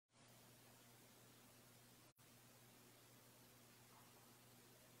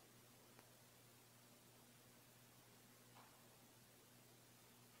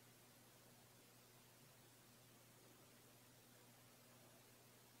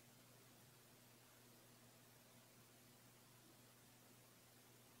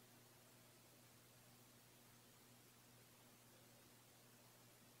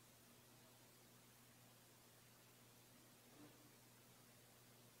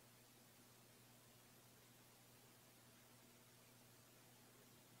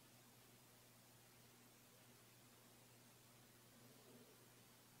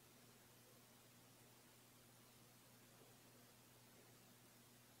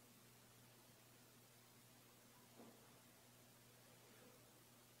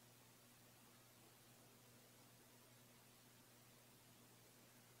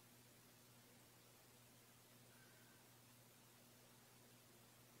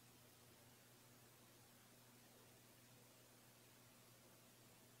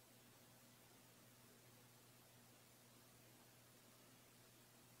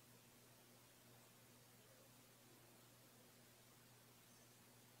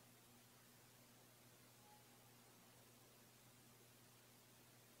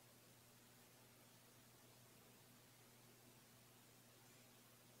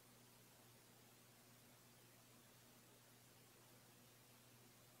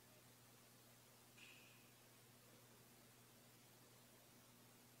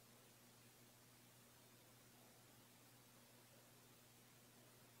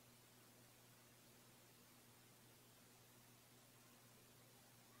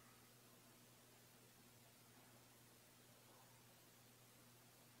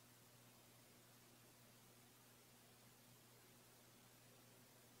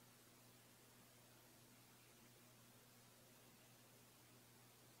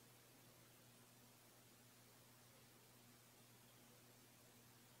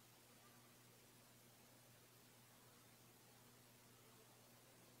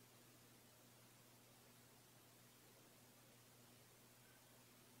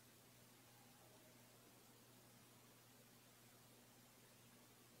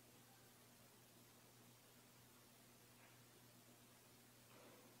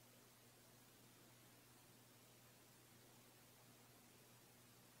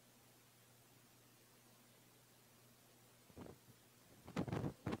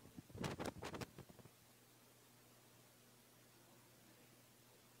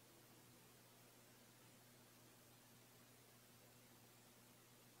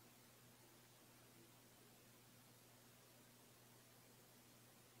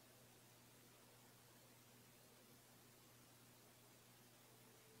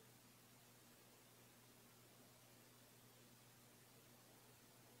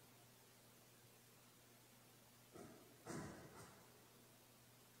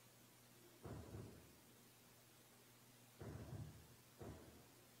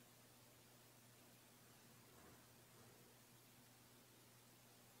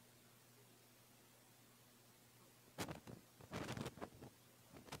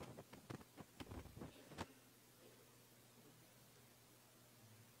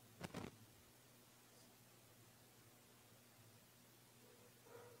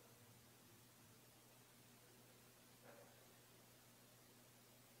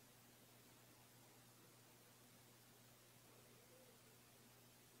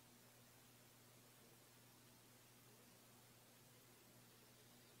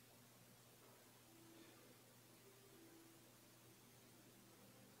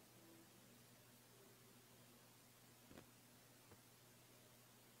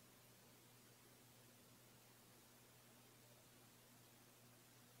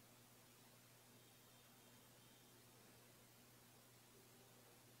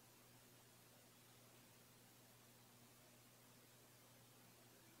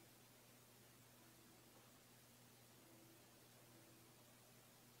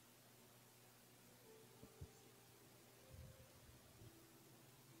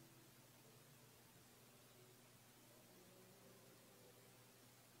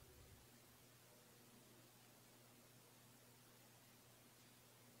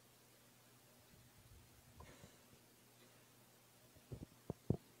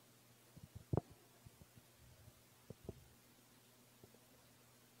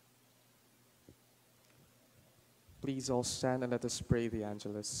Please all stand and let us pray the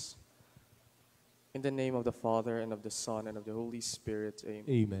Angelus. In the name of the Father, and of the Son, and of the Holy Spirit. Amen.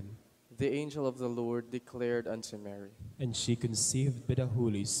 Amen. The angel of the Lord declared unto Mary, And she conceived by the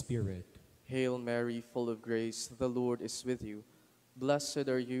Holy Spirit. Hail Mary, full of grace, the Lord is with you. Blessed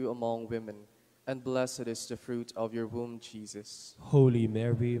are you among women, and blessed is the fruit of your womb, Jesus. Holy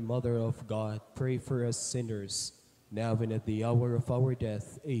Mary, Mother of God, pray for us sinners, now and at the hour of our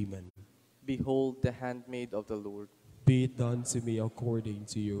death. Amen. Behold the handmaid of the Lord. Be it done to me according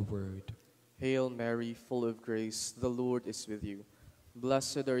to your word. Hail Mary, full of grace, the Lord is with you.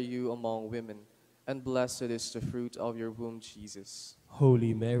 Blessed are you among women, and blessed is the fruit of your womb, Jesus.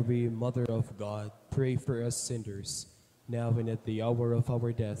 Holy Mary, Mother of God, pray for us sinners, now and at the hour of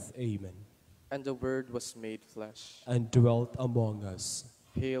our death. Amen. And the Word was made flesh, and dwelt among us.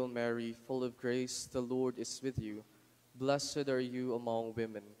 Hail Mary, full of grace, the Lord is with you. Blessed are you among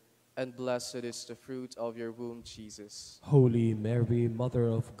women, and blessed is the fruit of your womb, Jesus. Holy Mary, Mother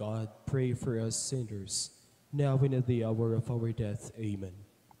of God, pray for us sinners, now and at the hour of our death. Amen.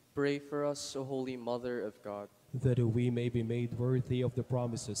 Pray for us, O Holy Mother of God, that we may be made worthy of the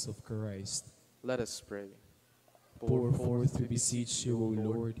promises of Christ. Let us pray. Pour forth, we beseech you, O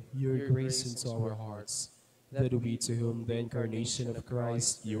Lord, your grace into our hearts, that we, to whom the incarnation of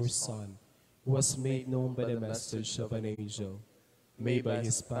Christ, your Son, was made known by the message of an angel, may by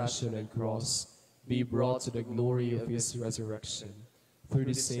his passion and cross be brought to the glory of his resurrection. Through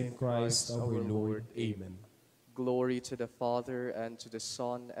the same Christ our Lord. Amen. Glory to the Father, and to the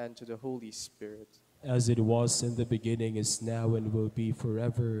Son, and to the Holy Spirit. As it was in the beginning, is now, and will be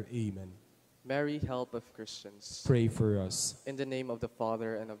forever. Amen. Mary, help of Christians, pray for us. In the name of the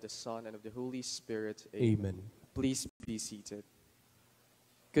Father, and of the Son, and of the Holy Spirit. Amen. Please be seated.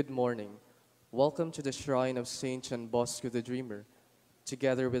 Good morning. Welcome to the shrine of Saint John Bosco the Dreamer.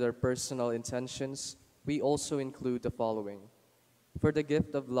 Together with our personal intentions, we also include the following. For the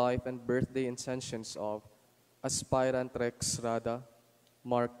gift of life and birthday intentions of Aspirant Rex Rada,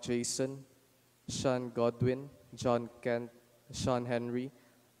 Mark Jason, Sean Godwin, John Kent, Sean Henry,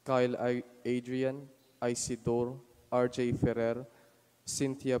 Kyle Adrian, Isidore, RJ Ferrer,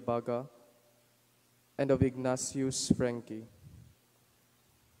 Cynthia Baga, and of Ignatius Frankie.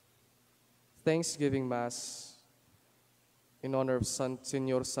 Thanksgiving Mass in honor of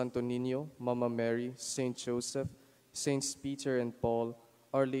Señor Santo Niño, Mama Mary, Saint Joseph, Saints Peter and Paul,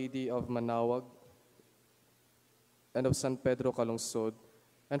 Our Lady of Manawag, and of San Pedro Calungsod,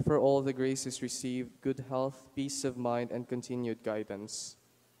 and for all the graces received, good health, peace of mind, and continued guidance.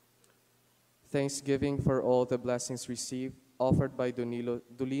 Thanksgiving for all the blessings received, offered by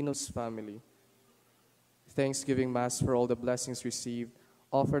Dolino's family. Thanksgiving Mass for all the blessings received,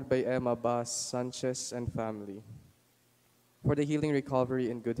 offered by Emma Bas Sanchez and family. For the healing,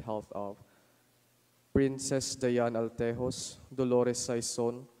 recovery, and good health of Princess Dayan Altejos, Dolores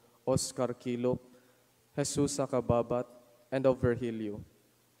Saison, Oscar Quilop, Jesus Acababat, and of Virgilio.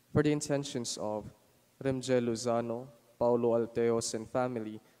 For the intentions of Remgel Luzano, Paulo Alteos and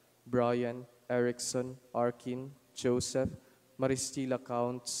family, Brian, Erickson, Arkin, Joseph, Maristila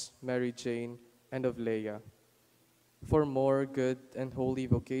Counts, Mary Jane, and of Leah. For more good and holy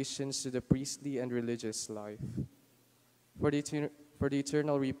vocations to the priestly and religious life. For the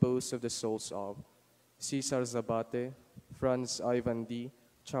eternal repose of the souls of Cesar Zabate, Franz Ivan D.,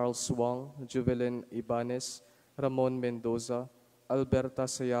 Charles Wang, Juvelin Ibanez, Ramon Mendoza, Alberta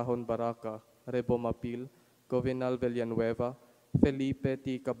Sayahon Baraka, Rebo Mapil, Govinal Villanueva, Felipe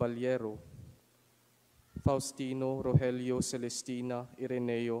T. Caballero, Faustino, Rogelio, Celestina,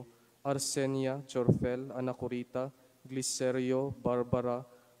 Ireneo, Arsenia, Jorfel, Anacorita, Glicerio, Barbara,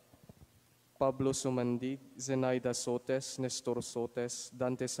 Pablo Sumandig, Zenaida Sotes, Nestor Sotes,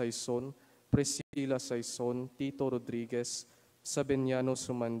 Dante Saison, Priscila Saison, Tito Rodriguez, Sabiniano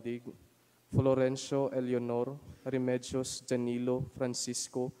Sumandig, Florencio Eleonor, Remedios Danilo,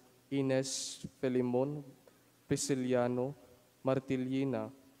 Francisco, Ines Felimon, Prisciliano,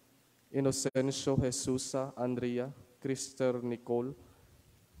 Martiliana, Inocencio Jesusa, Andrea, Crister Nicole,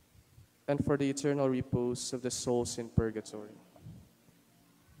 and for the eternal repose of the souls in purgatory.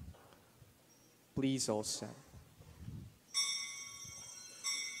 Please all stand.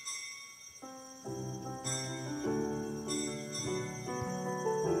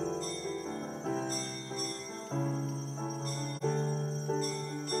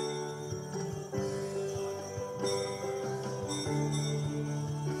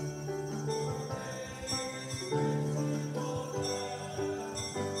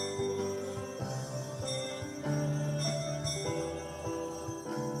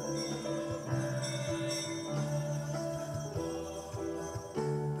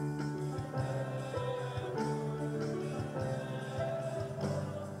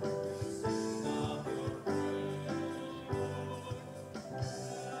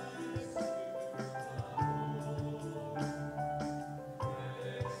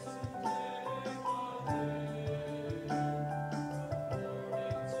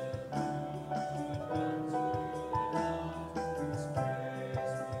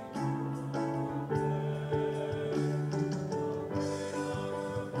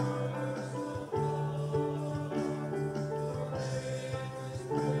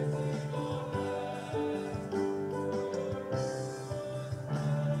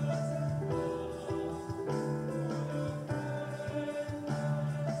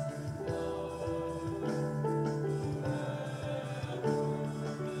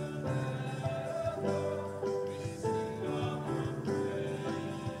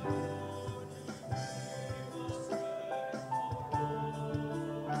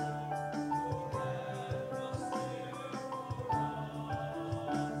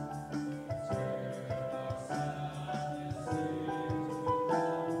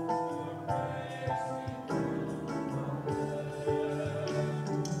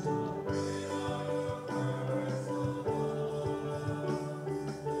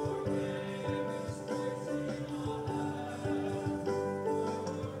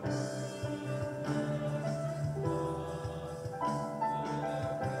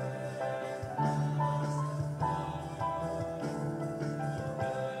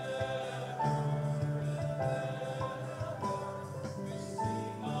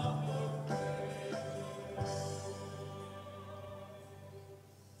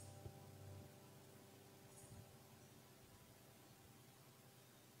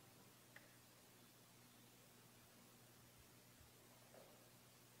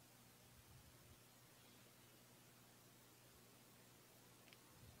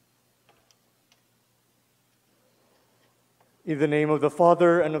 In the name of the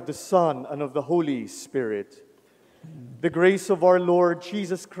Father, and of the Son, and of the Holy Spirit. The grace of our Lord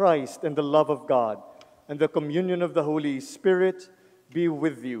Jesus Christ, and the love of God, and the communion of the Holy Spirit be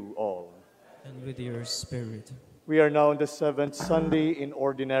with you all. And with your spirit. We are now on the 7th Sunday in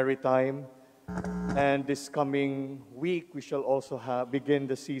Ordinary Time, and this coming week we shall also begin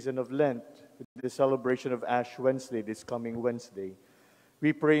the season of Lent, with the celebration of Ash Wednesday, this coming Wednesday.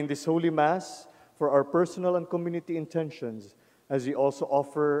 We pray in this Holy Mass for our personal and community intentions, as we also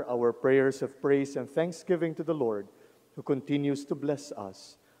offer our prayers of praise and thanksgiving to the Lord, who continues to bless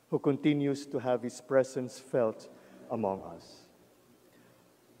us, who continues to have His presence felt among us.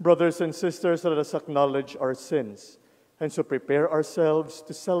 Brothers and sisters, let us acknowledge our sins, and so prepare ourselves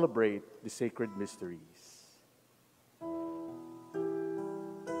to celebrate the sacred mysteries.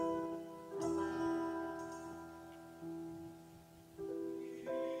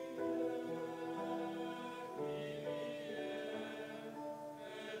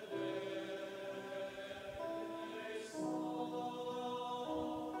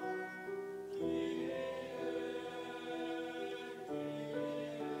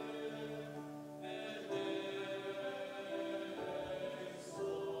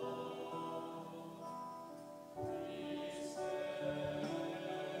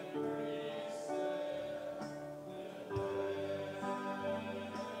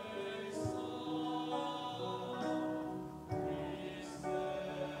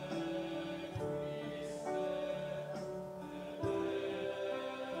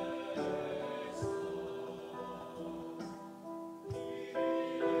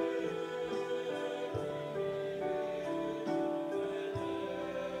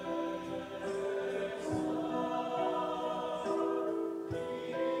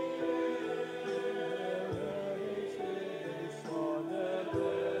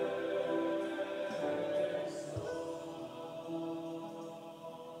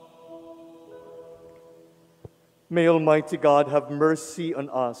 May Almighty God have mercy on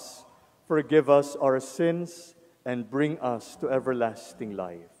us, forgive us our sins, and bring us to everlasting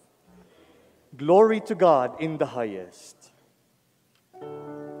life. Glory to God in the highest.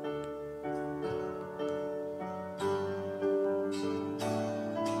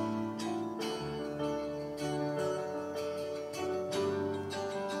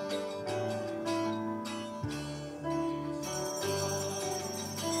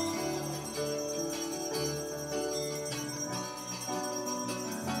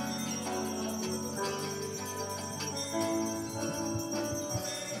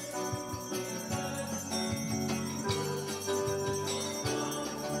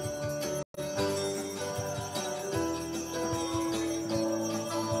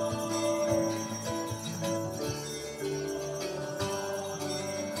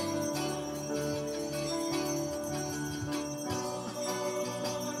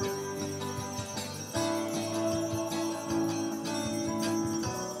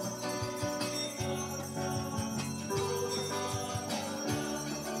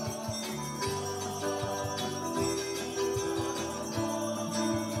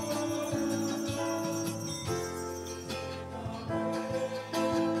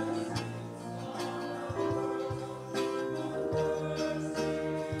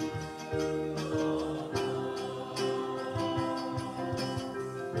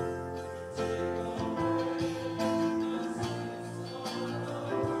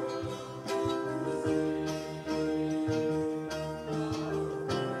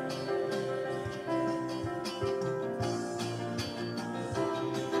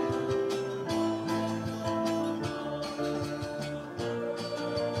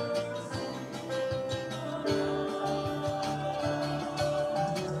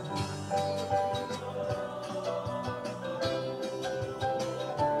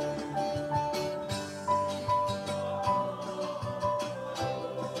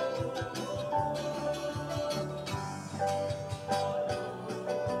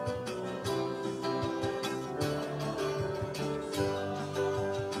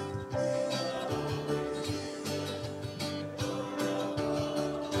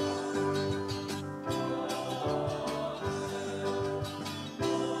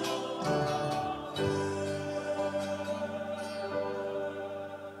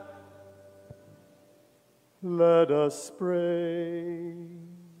 Let us pray.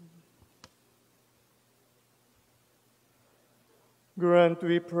 Grant,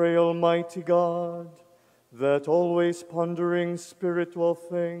 we pray, Almighty God, that always pondering spiritual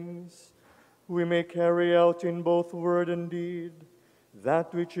things, we may carry out in both word and deed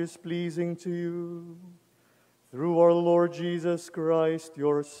that which is pleasing to you. Through our Lord Jesus Christ,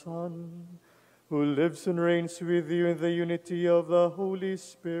 your Son, who lives and reigns with you in the unity of the Holy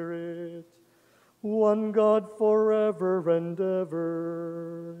Spirit, one God forever and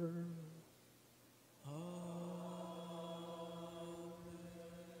ever.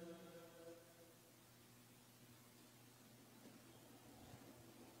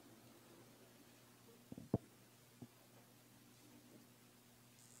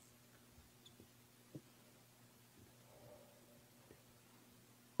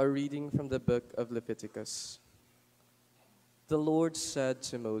 A reading from the book of Leviticus. The Lord said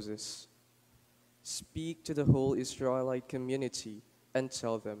to Moses, "Speak to the whole Israelite community and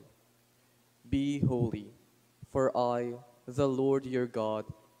tell them, 'Be holy, for I, the Lord your God,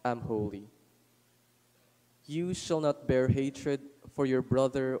 am holy. You shall not bear hatred for your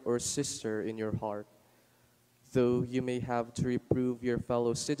brother or sister in your heart. Though you may have to reprove your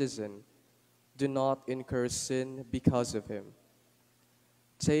fellow citizen, do not incur sin because of him.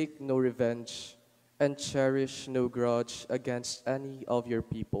 Take no revenge and cherish no grudge against any of your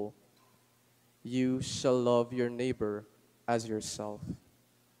people. You shall love your neighbor as yourself.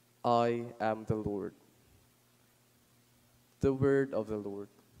 I am the Lord.'" The word of the Lord.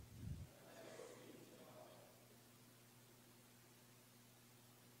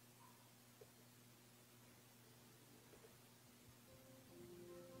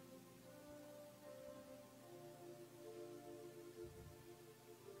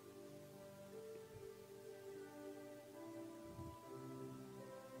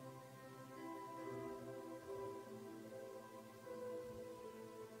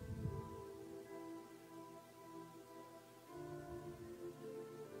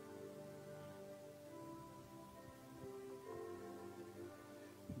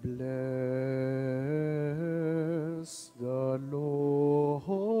 Bless the Lord,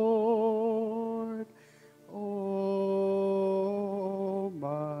 O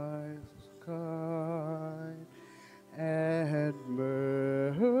my kind and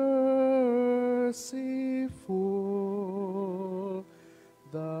merciful.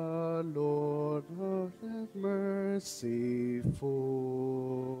 The Lord is merciful.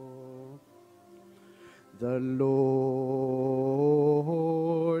 The Lord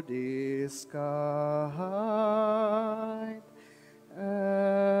is kind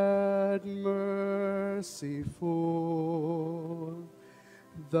and merciful.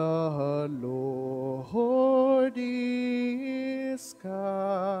 The Lord is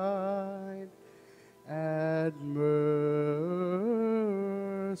kind and merciful.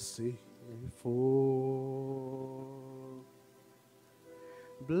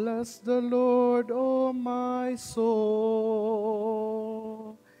 Bless the Lord, O my soul,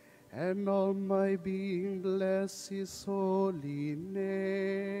 and all my being bless his holy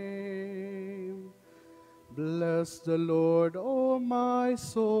name. Bless the Lord, O my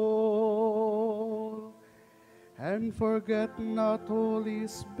soul, and forget not all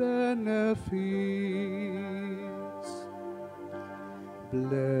his benefits.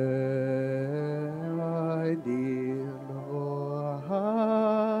 Blessed is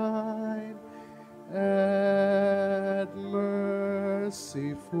Lord and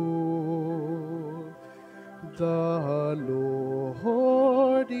merciful. The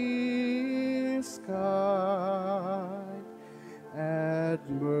Lord is kind and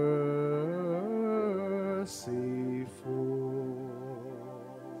merciful.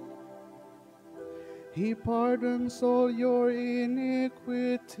 He pardons all your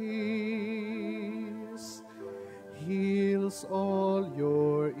iniquities, heals all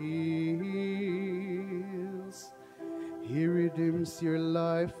your ills. He redeems your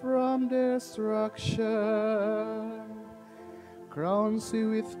life from destruction, crowns you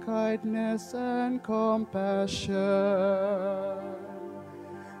with kindness and compassion.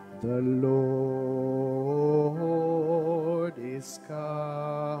 The Lord is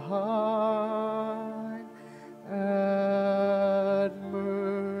kind and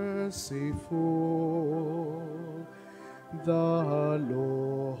merciful. The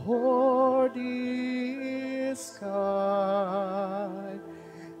Lord is kind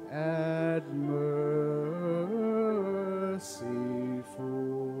and merciful.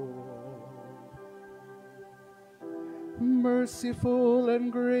 Merciful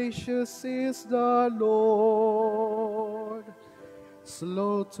and gracious is the Lord,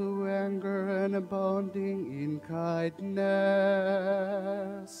 slow to anger and abounding in kindness.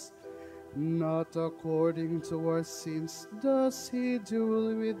 Not according to our sins does he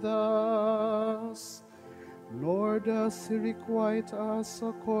deal with us, nor does he requite us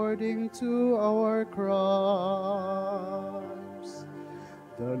according to our crimes.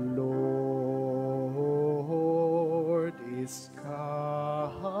 The Lord is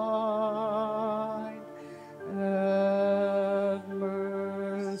kind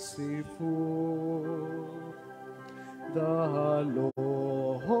merciful. The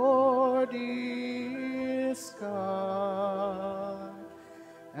Lord is kind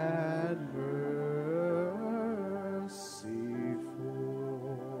and merciful.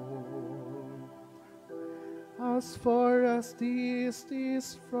 As far as the east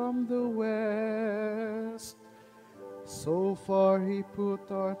is from the west, so far he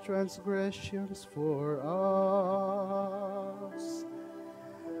put our transgressions for us.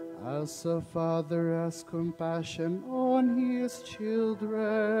 As a father has compassion on his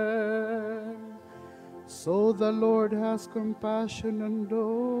children, so the Lord has compassion on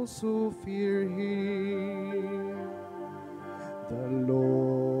those who fear him. The Lord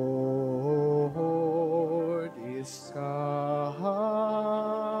is kind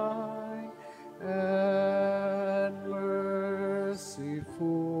and merciful.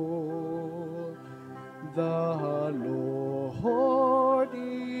 The Lord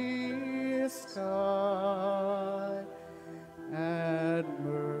is kind and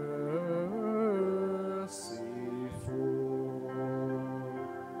merciful.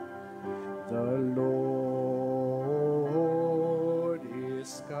 The Lord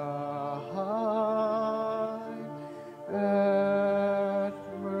is kind and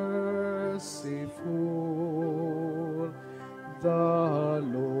merciful. The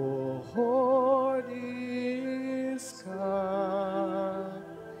Lord is kind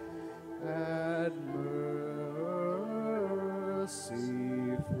and merciful.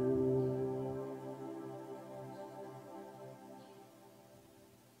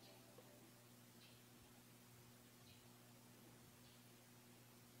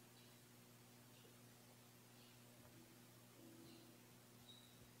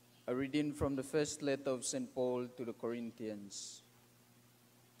 A reading from the first letter of St. Paul to the Corinthians.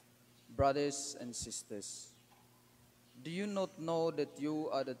 Brothers and sisters, do you not know that you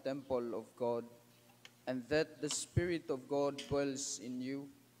are the temple of God, and that the Spirit of God dwells in you?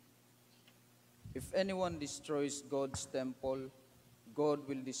 If anyone destroys God's temple, God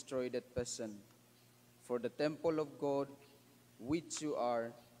will destroy that person. For the temple of God, which you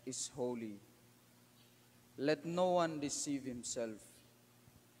are, is holy. Let no one deceive himself.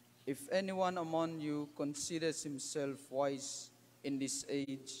 If anyone among you considers himself wise in this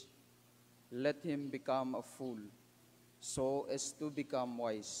age, let him become a fool, so as to become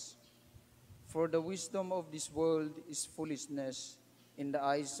wise. For the wisdom of this world is foolishness in the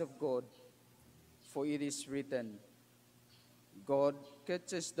eyes of God. For it is written, God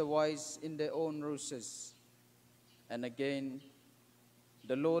catches the wise in their own ruses. And again,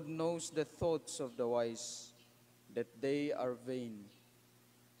 the Lord knows the thoughts of the wise, that they are vain.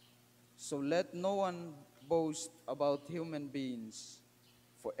 So let no one boast about human beings,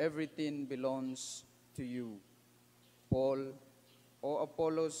 for everything belongs to you. Paul, or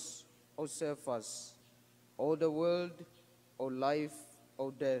Apollos, or Cephas, or the world, or life,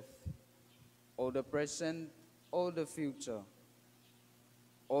 or death, or the present, or the future,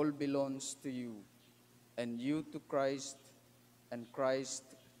 all belongs to you, and you to Christ, and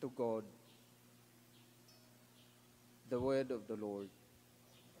Christ to God. The word of the Lord.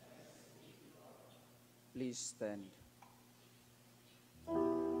 Please stand.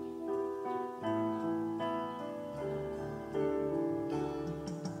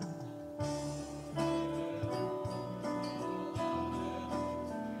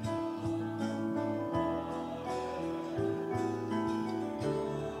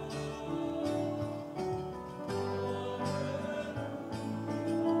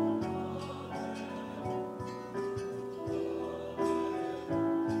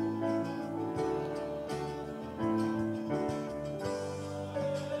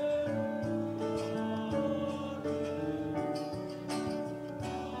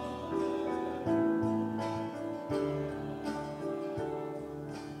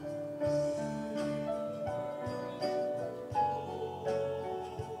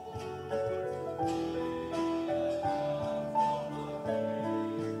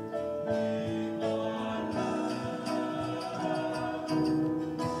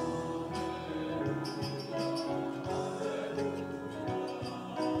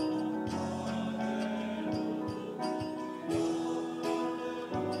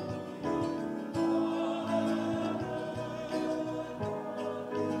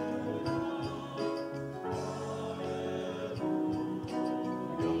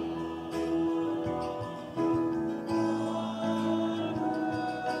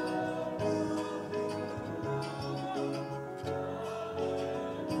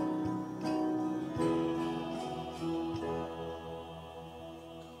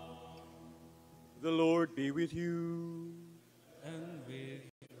 The Lord be with you. And with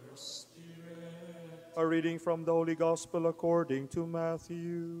A reading from the Holy Gospel according to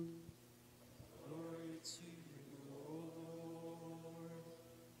Matthew.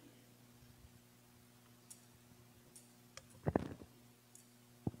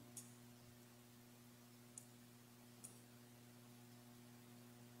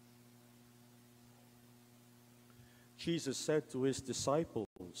 Jesus said to his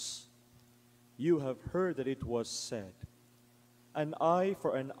disciples, "You have heard that it was said, an eye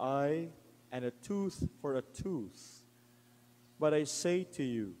for an eye and a tooth for a tooth. But I say to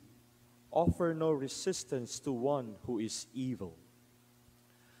you, offer no resistance to one who is evil.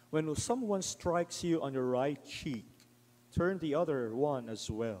 When someone strikes you on your right cheek, turn the other one as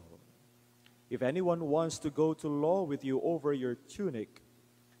well. If anyone wants to go to law with you over your tunic,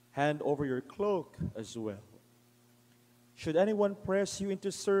 hand over your cloak as well. Should anyone press you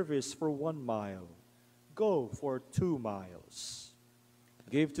into service for 1 mile, go for 2 miles.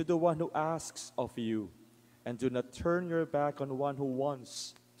 Give to the one who asks of you, and do not turn your back on one who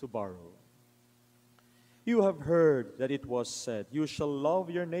wants to borrow. You have heard that it was said, you shall love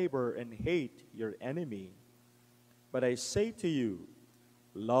your neighbor and hate your enemy. But I say to you,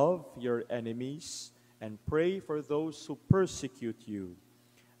 love your enemies and pray for those who persecute you,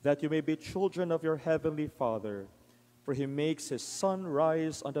 that you may be children of your heavenly Father. For he makes his sun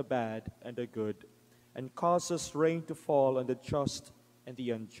rise on the bad and the good, and causes rain to fall on the just and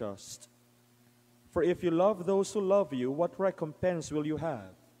the unjust. For if you love those who love you, what recompense will you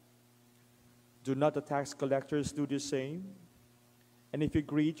have? Do not the tax collectors do the same? And if you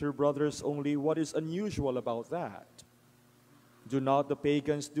greet your brothers only, what is unusual about that? Do not the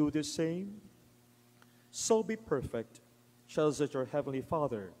pagans do the same? So be perfect, just as your heavenly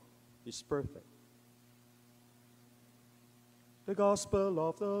Father is perfect." The Gospel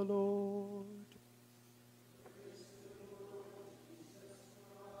of the Lord.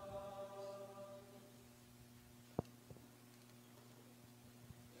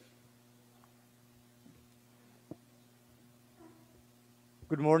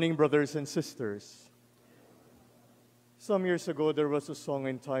 Good morning, brothers and sisters. Some years ago, there was a song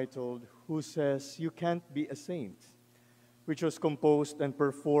entitled, "Who Says You Can't Be a Saint?" which was composed and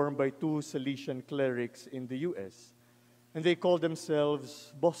performed by 2 Salesian clerics in the U.S., and they called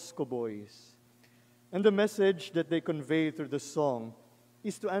themselves Bosco Boys. And the message that they convey through the song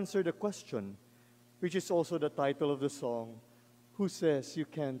is to answer the question, which is also the title of the song, "Who Says You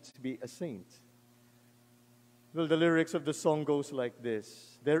Can't Be a Saint?" Well, the lyrics of the song goes like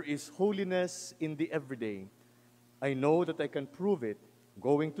this: "There is holiness in the everyday. I know that I can prove it.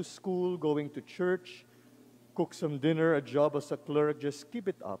 Going to school, going to church, cook some dinner, a job as a clerk, just keep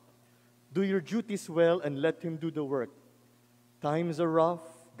it up. Do your duties well and let him do the work. Times are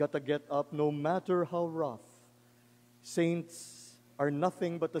rough, gotta get up no matter how rough. Saints are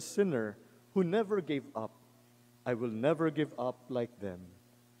nothing but a sinner who never gave up. I will never give up like them.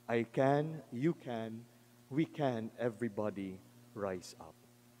 I can, you can, we can, everybody rise up."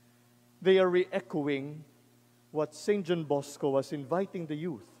 They are re-echoing what St. John Bosco was inviting the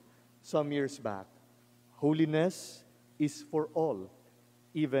youth some years back. Holiness is for all,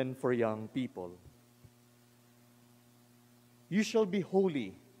 even for young people. "You shall be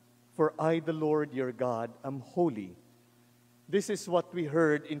holy, for I, the Lord your God, am holy." This is what we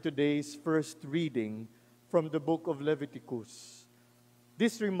heard in today's first reading from the book of Leviticus.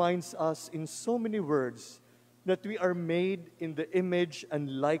 This reminds us in so many words that we are made in the image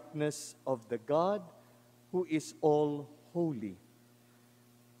and likeness of the God who is all holy.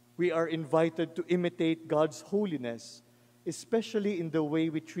 We are invited to imitate God's holiness, especially in the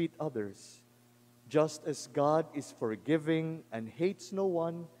way we treat others. Just as God is forgiving and hates no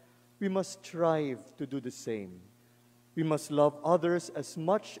one, we must strive to do the same. We must love others as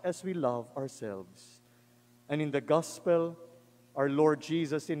much as we love ourselves. And in the gospel, our Lord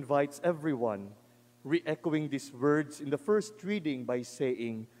Jesus invites everyone, re-echoing these words in the first reading by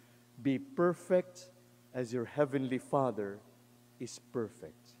saying, "Be perfect as your heavenly Father is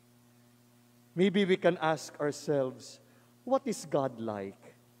perfect." Maybe we can ask ourselves, what is God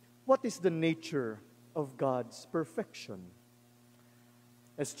like? What is the nature of God's perfection?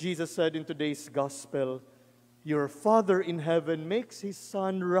 As Jesus said in today's gospel, "Your Father in heaven makes his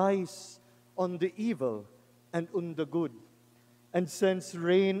sun rise on the evil and on the good, and sends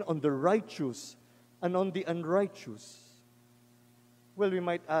rain on the righteous and on the unrighteous." Well, we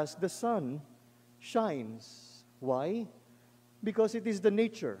might ask, the sun shines. Why? Because it is the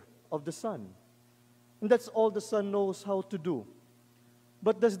nature of the sun. And that's all the sun knows how to do.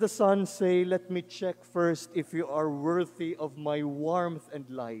 But does the sun say, "Let me check first if you are worthy of my warmth and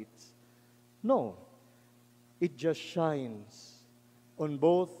light"? No. It just shines on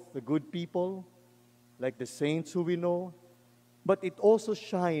both the good people, like the saints who we know, but it also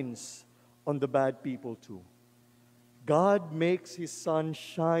shines on the bad people too. God makes His sun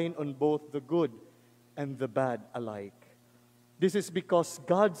shine on both the good and the bad alike. This is because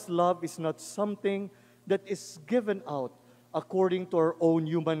God's love is not something that is given out according to our own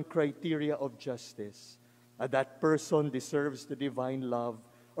human criteria of justice. That person deserves the divine love,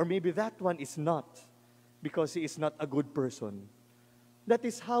 or maybe that one is not, because he is not a good person. That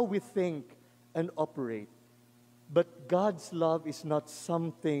is how we think and operate. But God's love is not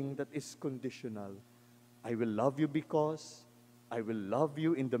something that is conditional. I will love you because, I will love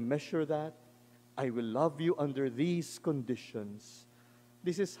you in the measure that, I will love you under these conditions.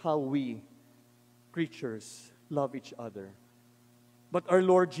 This is how we, creatures, love each other. But our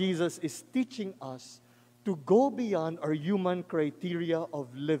Lord Jesus is teaching us to go beyond our human criteria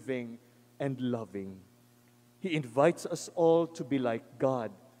of living and loving. He invites us all to be like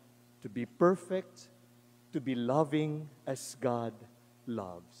God, to be perfect, to be loving as God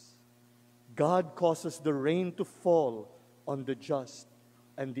loves. God causes the rain to fall on the just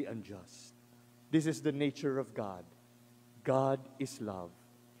and the unjust. This is the nature of God. God is love.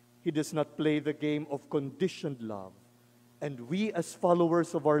 He does not play the game of conditioned love. And we as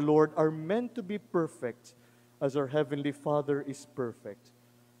followers of our Lord are meant to be perfect as our Heavenly Father is perfect,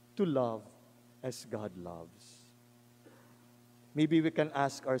 to love as God loves. Maybe we can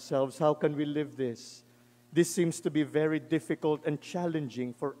ask ourselves, how can we live this? This seems to be very difficult and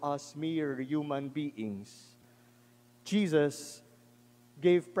challenging for us mere human beings. Jesus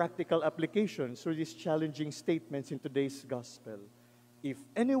gave practical applications through these challenging statements in today's gospel. If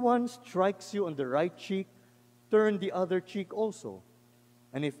anyone strikes you on the right cheek, turn the other cheek also.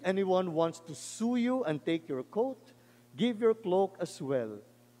 And if anyone wants to sue you and take your coat, give your cloak as well.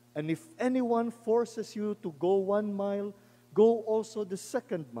 And if anyone forces you to go 1 mile, go also the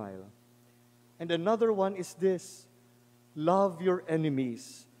 2nd mile. And another one is this: love your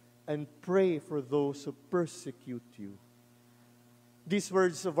enemies and pray for those who persecute you. These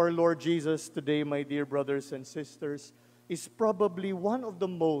words of our Lord Jesus today, my dear brothers and sisters, is probably one of the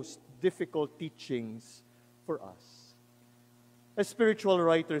most difficult teachings for us. A spiritual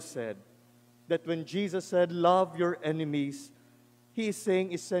writer said that when Jesus said, love your enemies, He is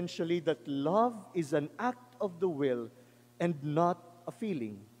saying essentially that love is an act of the will and not a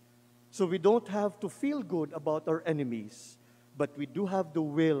feeling. So we don't have to feel good about our enemies, but we do have the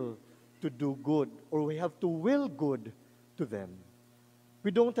will to do good, or we have to will good to them.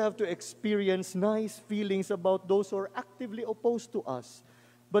 We don't have to experience nice feelings about those who are actively opposed to us,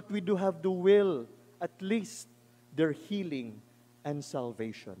 but we do have the will, at least, their healing and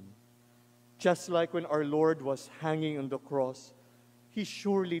salvation. Just like when our Lord was hanging on the cross, He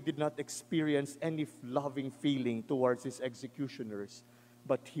surely did not experience any loving feeling towards His executioners,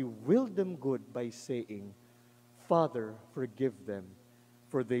 but He willed them good by saying, Father, forgive them,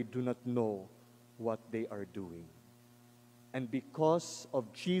 for they do not know what they are doing. And because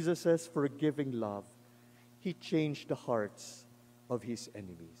of Jesus' forgiving love, He changed the hearts of His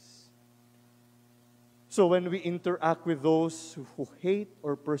enemies. So when we interact with those who hate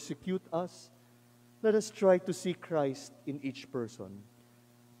or persecute us, let us try to see Christ in each person.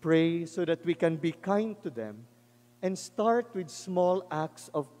 Pray so that we can be kind to them, and start with small acts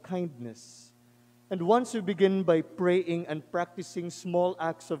of kindness. And once we begin by praying and practicing small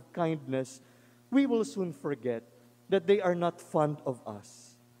acts of kindness, we will soon forget that they are not fond of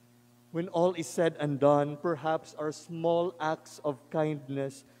us. When all is said and done, perhaps our small acts of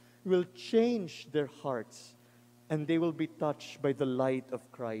kindness will change their hearts, and they will be touched by the light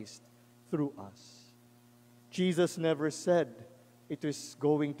of Christ through us. Jesus never said it is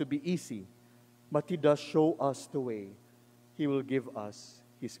going to be easy, but He does show us the way. He will give us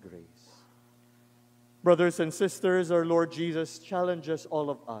His grace. Brothers and sisters, our Lord Jesus challenges all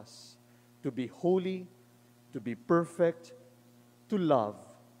of us to be holy, to be perfect, to love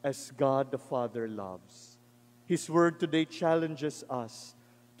as God the Father loves. His word today challenges us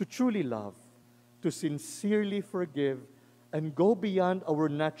to truly love, to sincerely forgive, and go beyond our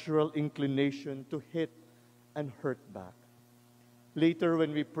natural inclination to hit and hurt back. Later,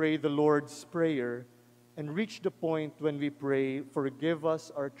 when we pray the Lord's Prayer and reach the point when we pray, forgive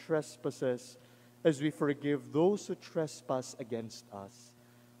us our trespasses as we forgive those who trespass against us,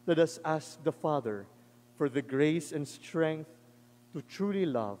 let us ask the Father for the grace and strength to truly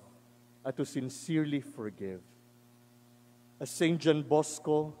love and to sincerely forgive. As St. John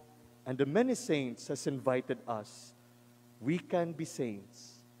Bosco and the many saints has invited us, we can be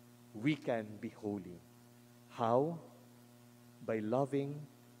saints, we can be holy. How? By loving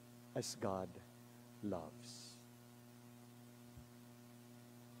as God loves.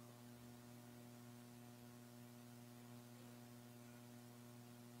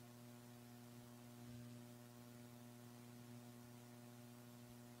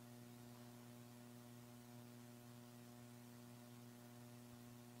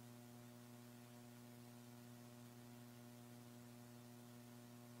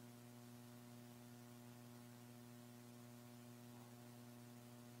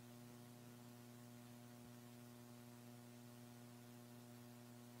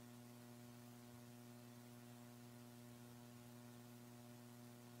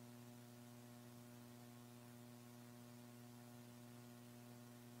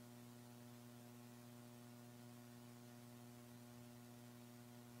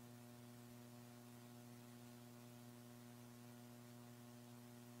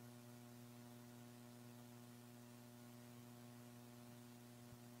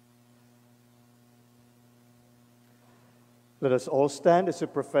 Let us all stand as we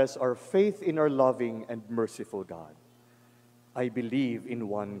profess our faith in our loving and merciful God. I believe in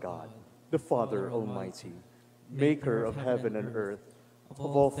one God, the Father Almighty, maker of heaven and earth, of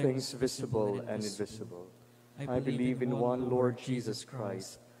all things visible and invisible. I believe in one Lord Jesus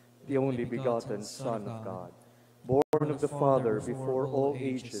Christ, the only begotten Son of God, born of the Father before all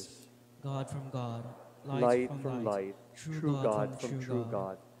ages, God from God, light from light, true God from true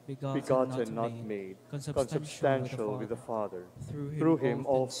God, begotten, not made, consubstantial with the Father. Through him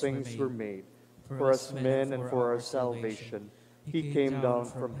all things were made. For us men and for our salvation, he came down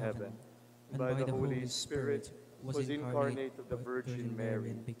from heaven, and by the Holy Spirit was incarnate of the Virgin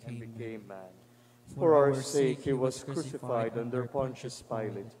Mary and became man. For our sake he was crucified under Pontius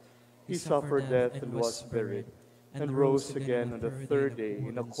Pilate. He suffered death and was buried, and rose again on the third day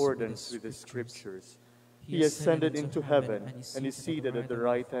in accordance with the Scriptures. He ascended into heaven and is seated at the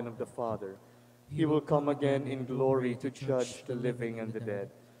right hand of the Father. He will come again in glory to judge the living and the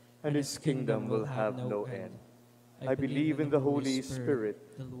dead, and his kingdom will have no end. I believe in the Holy Spirit,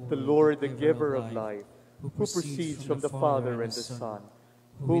 the Lord, the giver of life, who proceeds from the Father and the Son,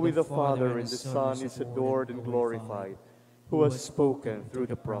 who with the Father and the Son is adored and glorified, who has spoken through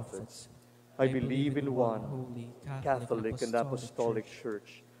the prophets. I believe in one Catholic and Apostolic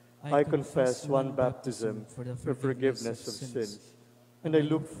Church. I confess one baptism for the forgiveness of sins, and I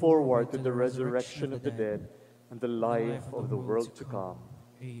look forward to the resurrection of the dead and the life of the world to come.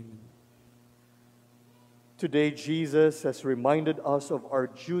 Amen. Today, Jesus has reminded us of our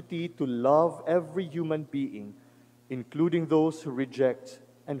duty to love every human being, including those who reject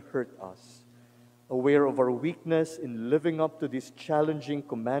and hurt us. Aware of our weakness in living up to this challenging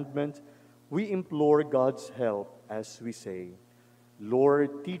commandment, we implore God's help as we say,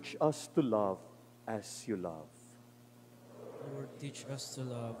 Lord, teach us to love as you love. Lord, teach us to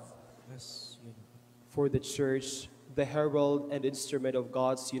love as you love. For the Church, the herald and instrument of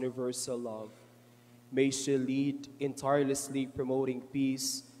God's universal love, may she lead in tirelessly promoting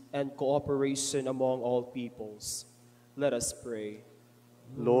peace and cooperation among all peoples. Let us pray.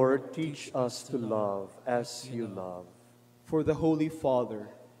 Lord, teach us to love as you love. For the Holy Father,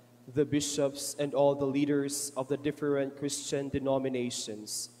 the bishops, and all the leaders of the different Christian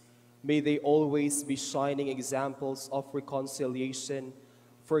denominations, may they always be shining examples of reconciliation,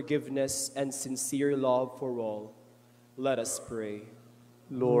 forgiveness, and sincere love for all. Let us pray.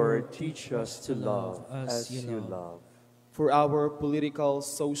 Lord, teach us to love as you love. For our political,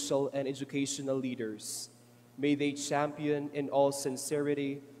 social, and educational leaders, may they champion in all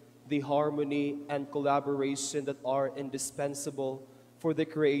sincerity the harmony and collaboration that are indispensable for the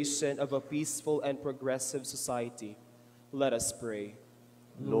creation of a peaceful and progressive society. Let us pray.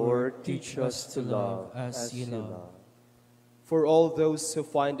 Lord, teach us to love as you love. For all those who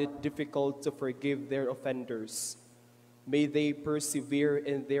find it difficult to forgive their offenders, may they persevere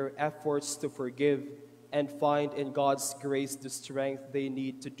in their efforts to forgive and find in God's grace the strength they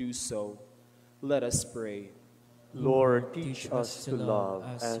need to do so. Let us pray. Lord, teach us to love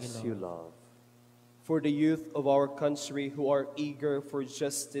as you love. For the youth of our country who are eager for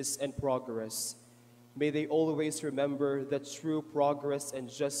justice and progress, may they always remember that true progress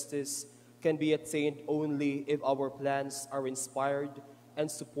and justice can be attained only if our plans are inspired and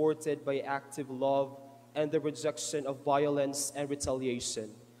supported by active love and the rejection of violence and retaliation.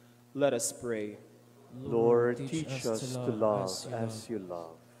 Let us pray. Lord, teach us to love as you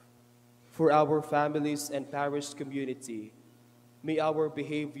love. For our families and parish community, may our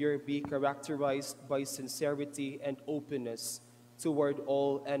behavior be characterized by sincerity and openness toward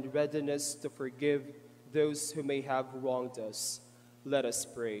all and readiness to forgive those who may have wronged us. Let us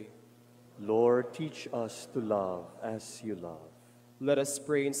pray. Lord, teach us to love as you love. Let us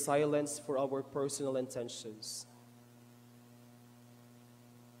pray in silence for our personal intentions.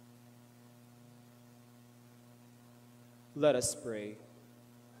 Let us pray.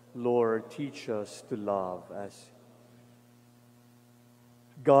 Lord, teach us to love as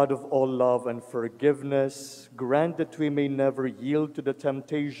God of all love and forgiveness, grant that we may never yield to the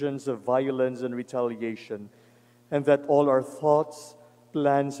temptations of violence and retaliation, and that all our thoughts,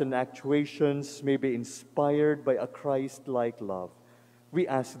 plans, and actuations may be inspired by a Christ-like love. We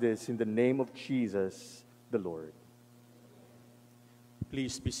ask this in the name of Jesus, the Lord.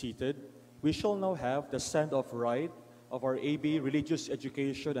 Please be seated. We shall now have the send-off rite of our AB Religious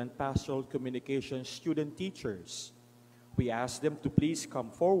Education and Pastoral Communication student teachers. We ask them to please come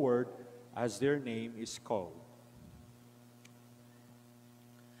forward as their name is called.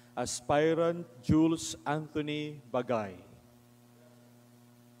 Aspirant Jules Anthony Bagay.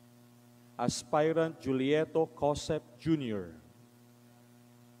 Aspirant Julieto Cosep Jr.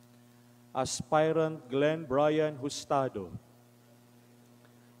 Aspirant Glenn Brian Hustado.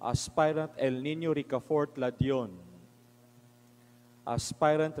 Aspirant El Nino Ricafort Ladion,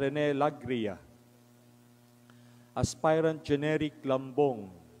 Aspirant Rene Lagria, Aspirant Generic Lambong,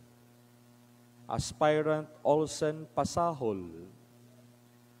 Aspirant Olsen Pasahol,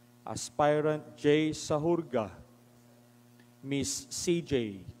 Aspirant J. Sahurga, Miss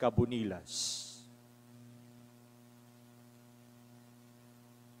C.J. Cabunilas.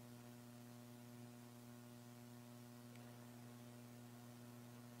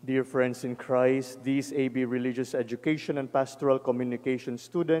 Dear friends in Christ, these AB Religious Education and Pastoral Communication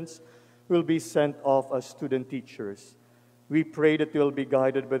students will be sent off as student teachers. We pray that they will be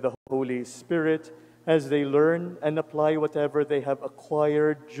guided by the Holy Spirit as they learn and apply whatever they have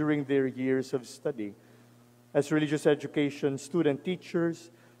acquired during their years of study. As religious education student teachers,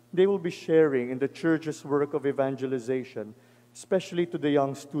 they will be sharing in the Church's work of evangelization, especially to the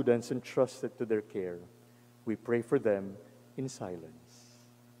young students entrusted to their care. We pray for them in silence.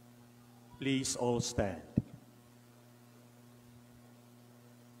 Please all stand.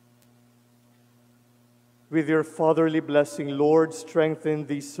 With your fatherly blessing, Lord, strengthen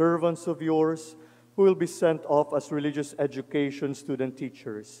these servants of yours who will be sent off as religious education student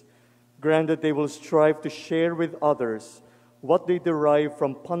teachers. Grant that they will strive to share with others what they derive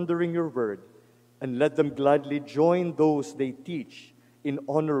from pondering your word, and let them gladly join those they teach in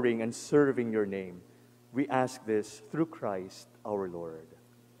honoring and serving your name. We ask this through Christ our Lord.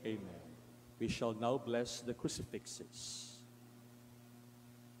 Amen. We shall now bless the crucifixes.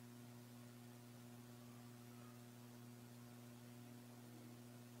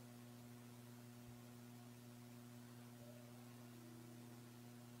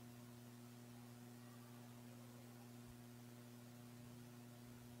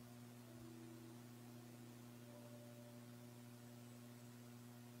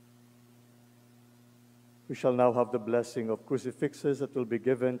 We shall now have the blessing of crucifixes that will be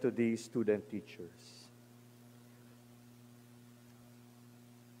given to these student teachers.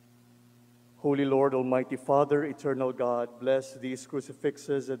 Holy Lord, Almighty Father, Eternal God, bless these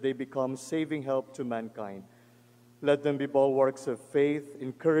crucifixes that they become saving help to mankind. Let them be bulwarks of faith,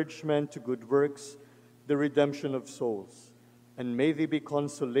 encouragement to good works, the redemption of souls. And may they be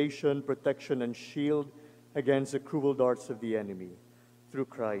consolation, protection, and shield against the cruel darts of the enemy. Through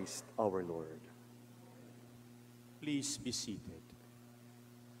Christ our Lord. Please be seated.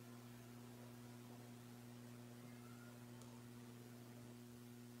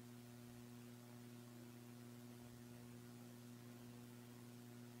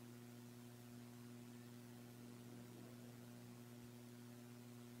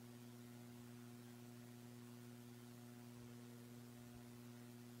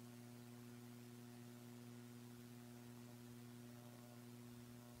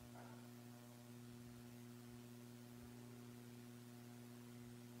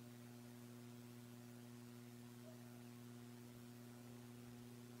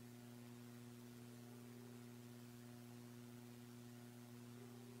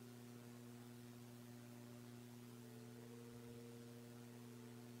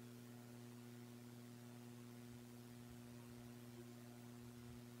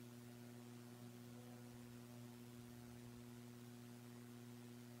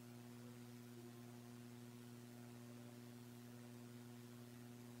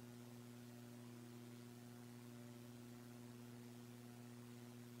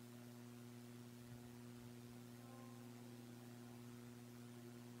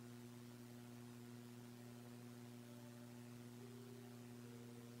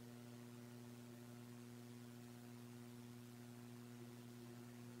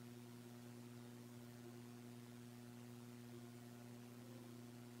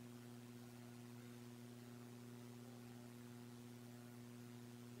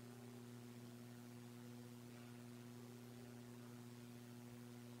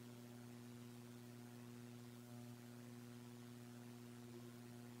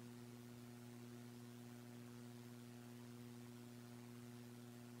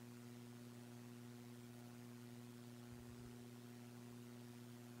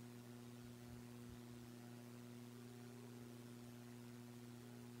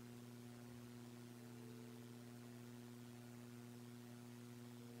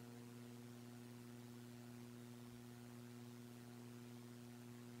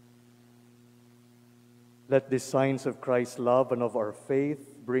 Let these signs of Christ's love and of our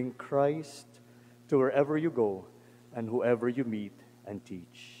faith bring Christ to wherever you go and whoever you meet and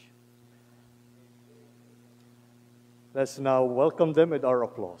teach. Let's now welcome them with our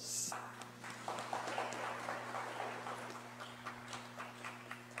applause.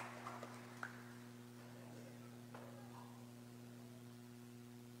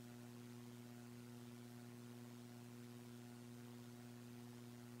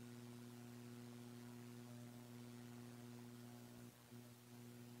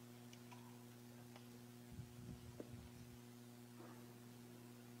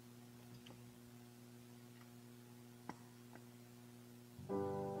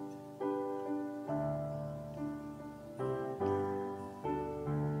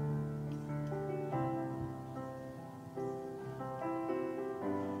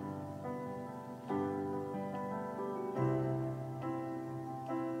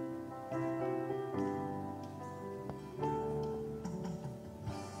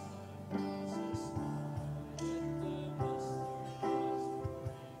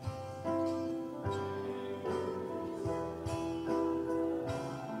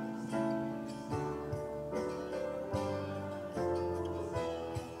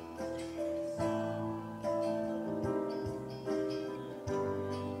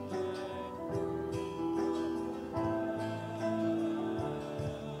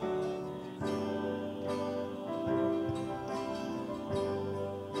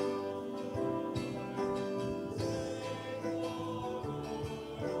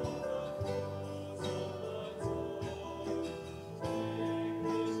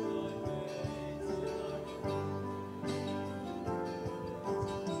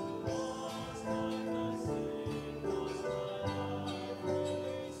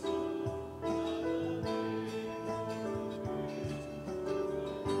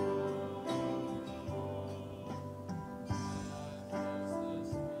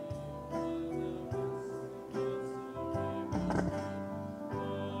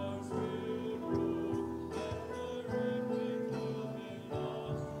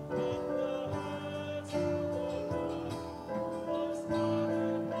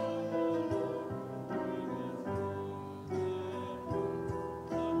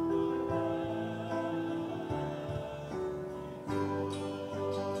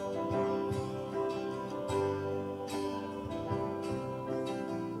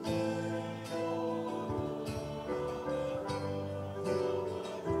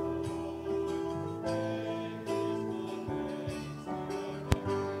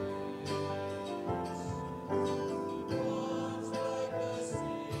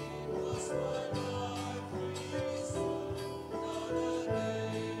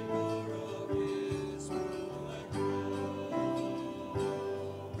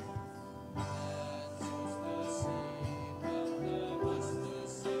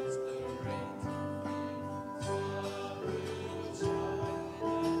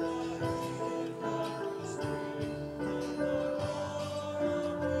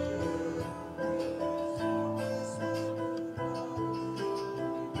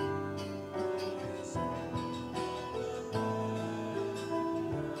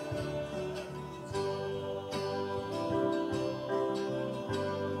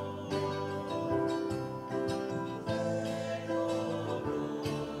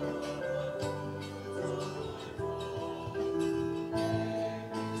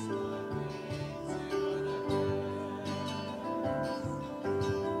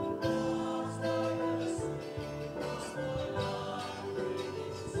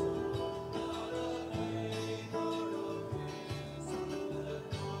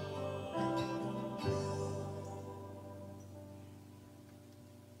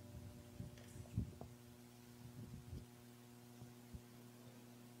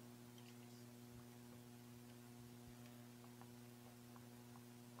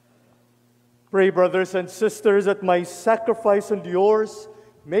 Pray, brothers and sisters, that my sacrifice and yours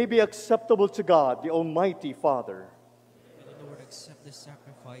may be acceptable to God, the Almighty Father. May the Lord accept this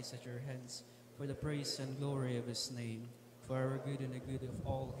sacrifice at your hands for the praise and glory of his name, for our good and the good of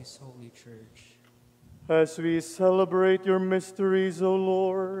all his holy church. As we celebrate your mysteries, O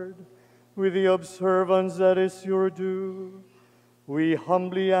Lord, with the observance that is your due, we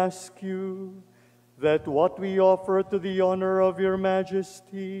humbly ask you that what we offer to the honor of your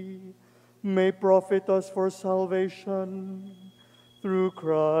majesty may profit us for salvation through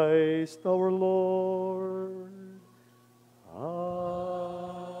Christ our Lord.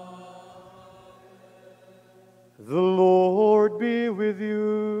 Amen. The Lord be with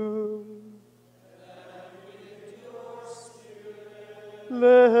you.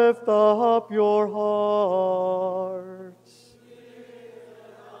 Lift up your hearts.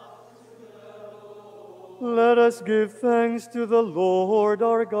 Let us give thanks to the Lord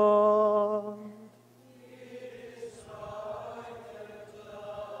our God.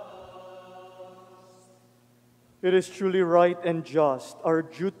 It is truly right and just, our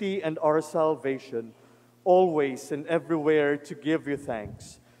duty and our salvation, always and everywhere to give you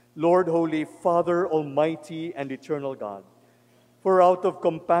thanks, Lord, Holy Father, Almighty and Eternal God. For out of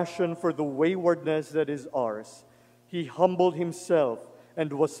compassion for the waywardness that is ours, he humbled himself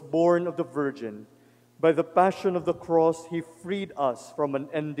and was born of the Virgin. By the passion of the cross, he freed us from an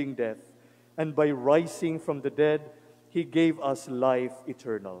ending death, and by rising from the dead, he gave us life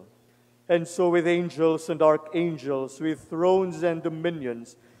eternal. And so with angels and archangels, with thrones and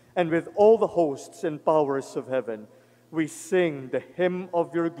dominions, and with all the hosts and powers of heaven, we sing the hymn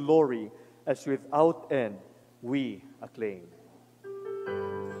of your glory, as without end we acclaim.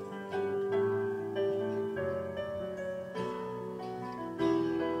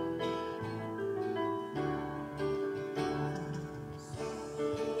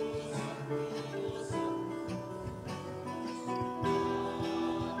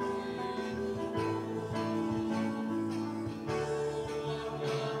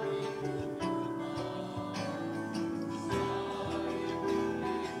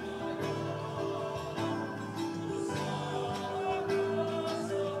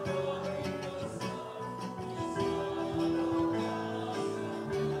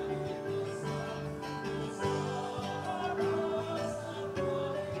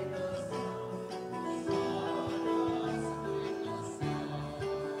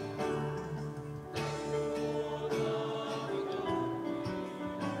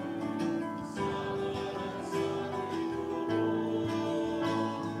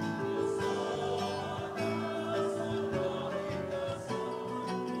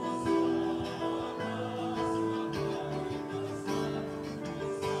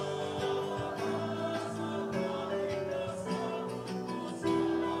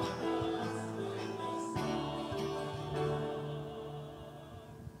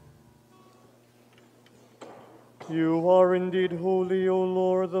 You are indeed holy, O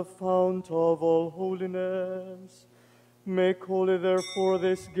Lord, the fount of all holiness. Make holy, therefore,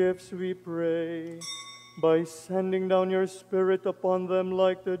 these gifts, we pray, by sending down your Spirit upon them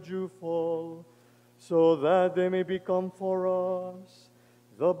like the dewfall, so that they may become for us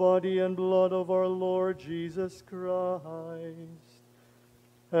the body and blood of our Lord Jesus Christ.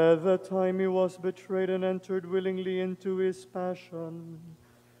 At the time he was betrayed and entered willingly into his passion,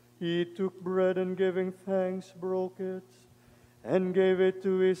 he took bread and giving thanks, broke it, and gave it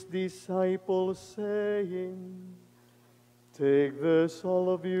to his disciples, saying, "Take this, all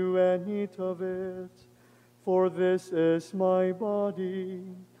of you, and eat of it, for this is my body,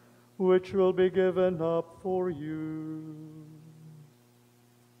 which will be given up for you."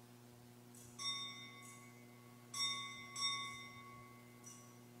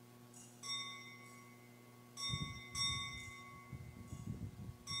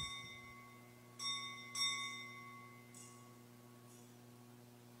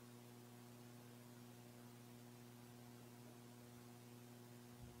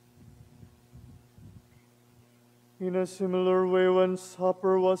 In a similar way, when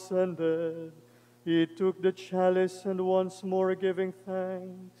supper was ended, he took the chalice, and once more giving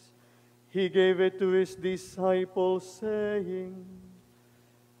thanks, he gave it to his disciples, saying,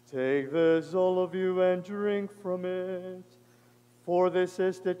 "Take this, all of you, and drink from it, for this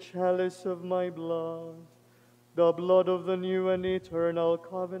is the chalice of my blood, the blood of the new and eternal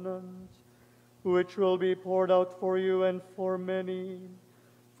covenant, which will be poured out for you and for many,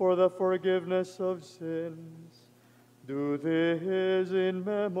 for the forgiveness of sins. Do this in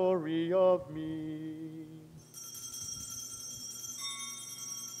memory of me."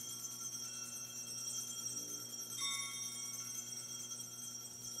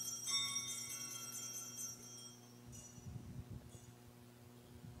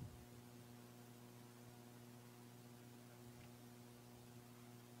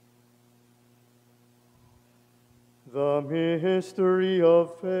 The mystery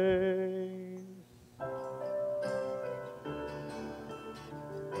of faith.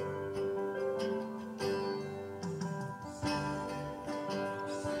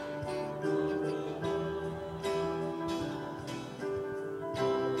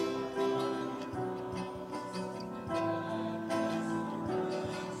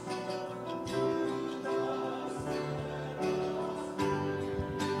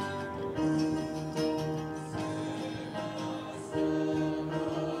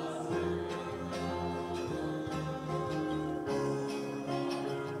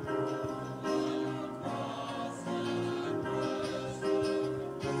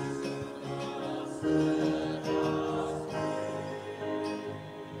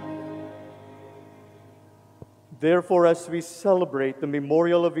 Therefore, as we celebrate the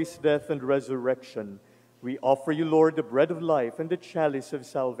memorial of his death and resurrection, we offer you, Lord, the bread of life and the chalice of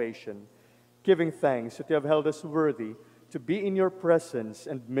salvation, giving thanks that you have held us worthy to be in your presence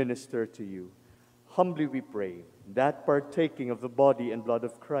and minister to you. Humbly we pray that, partaking of the body and blood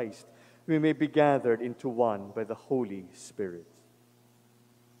of Christ, we may be gathered into one by the Holy Spirit.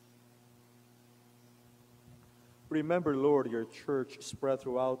 Remember, Lord, your church spread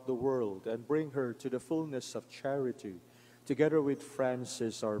throughout the world and bring her to the fullness of charity, together with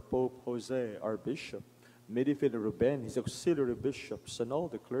Francis, our Pope Jose, our Bishop, Medifid Ruben, his auxiliary bishops, and all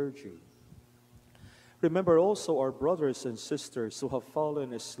the clergy. Remember also our brothers and sisters who have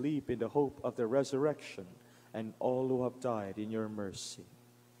fallen asleep in the hope of the resurrection, and all who have died in your mercy.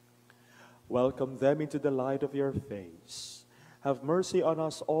 Welcome them into the light of your face. Have mercy on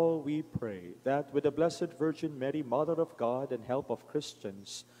us all, we pray, that with the Blessed Virgin Mary, Mother of God and help of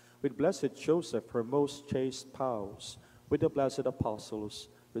Christians, with Blessed Joseph, her most chaste spouse, with the blessed apostles,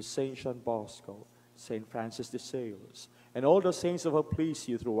 with Saint John Bosco, Saint Francis de Sales, and all the saints who have pleased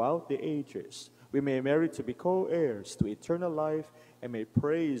you throughout the ages, we may merit to be co-heirs to eternal life and may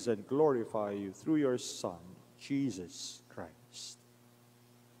praise and glorify you through your Son, Jesus Christ.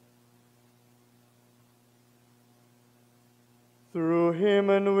 Through him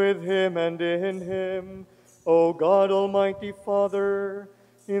and with him and in him, O God, Almighty Father,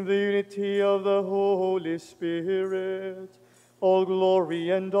 in the unity of the Holy Spirit, all glory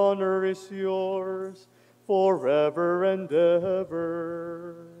and honor is yours forever and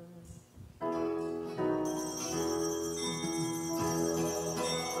ever.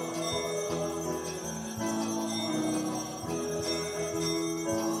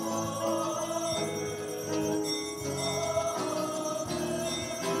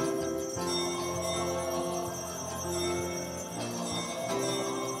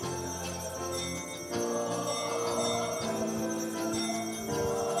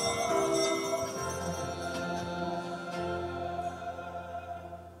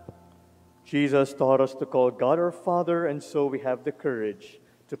 Jesus taught us to call God our Father, and so we have the courage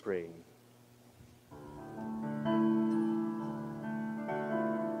to pray.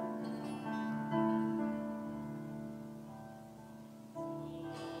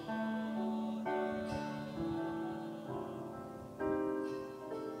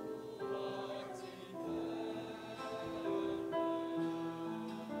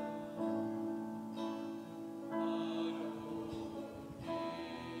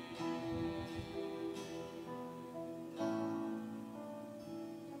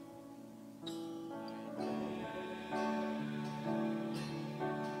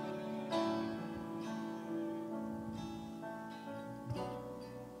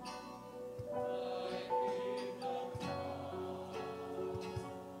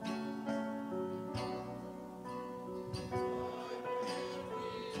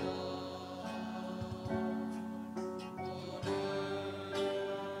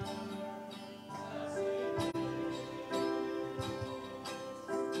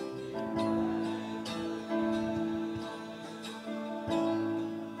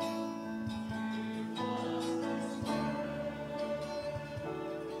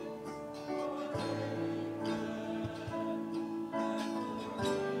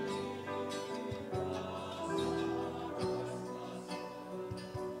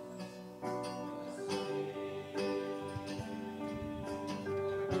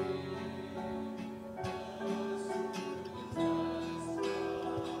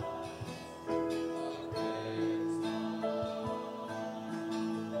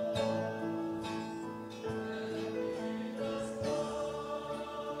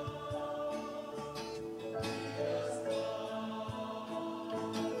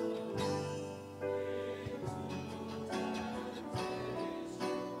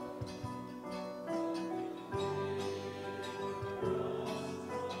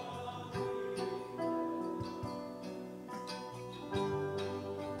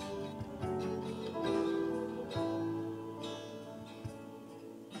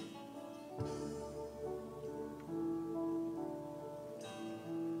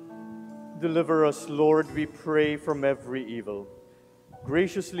 Deliver us, Lord, we pray, from every evil.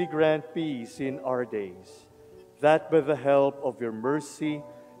 Graciously grant peace in our days, that by the help of your mercy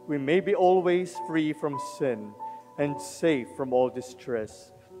we may be always free from sin and safe from all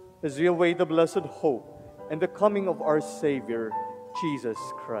distress, as we await the blessed hope and the coming of our Savior, Jesus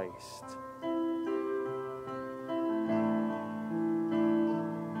Christ.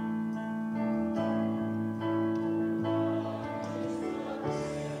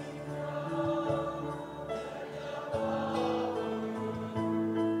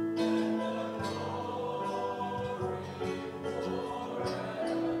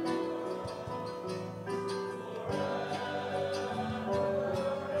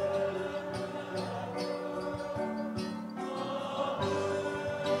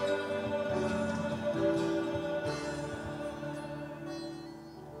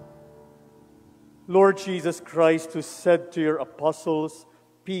 Lord Jesus Christ, who said to your apostles,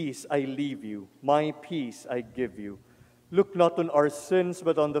 "Peace I leave you, my peace I give you," look not on our sins,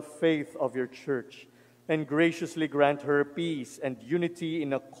 but on the faith of your church, and graciously grant her peace and unity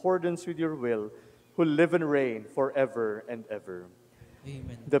in accordance with your will, who live and reign forever and ever.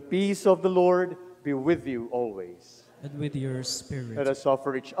 Amen. The peace of the Lord be with you always. And with your spirit. Let us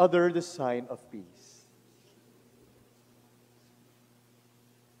offer each other the sign of peace.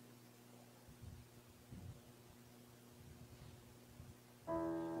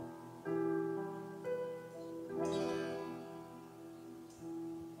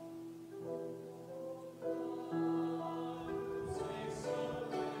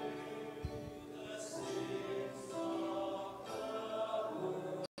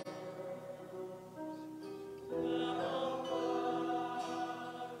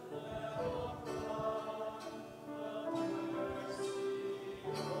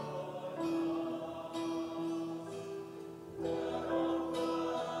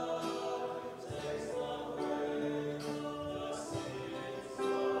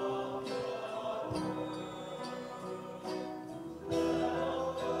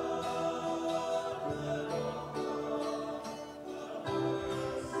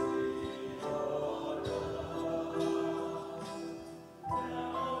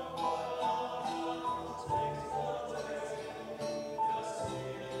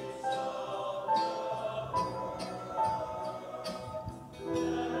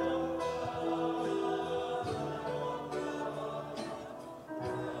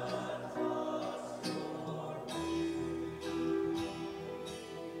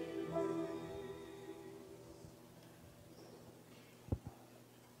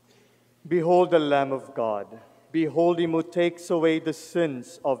 Behold the Lamb of God. Behold him who takes away the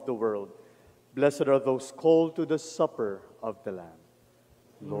sins of the world. Blessed are those called to the supper of the Lamb.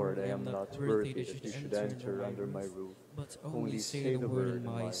 Lord, I am not worthy that you should enter under my roof, but only say the word and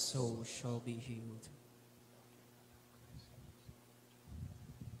my soul shall be healed.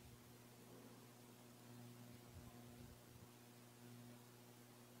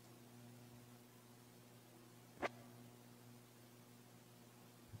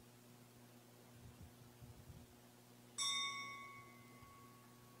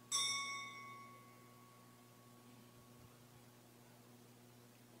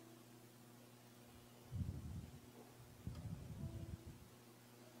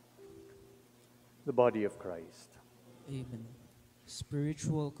 The body of Christ. Amen.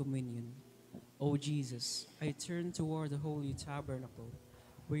 Spiritual communion. O Jesus, I turn toward the holy tabernacle,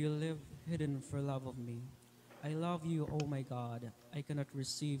 where you live hidden for love of me. I love you, O my God. I cannot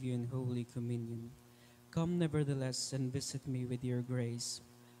receive you in holy communion. Come nevertheless and visit me with your grace.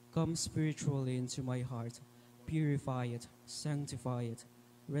 Come spiritually into my heart. Purify it, sanctify it,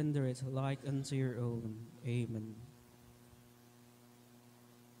 render it like unto your own. Amen.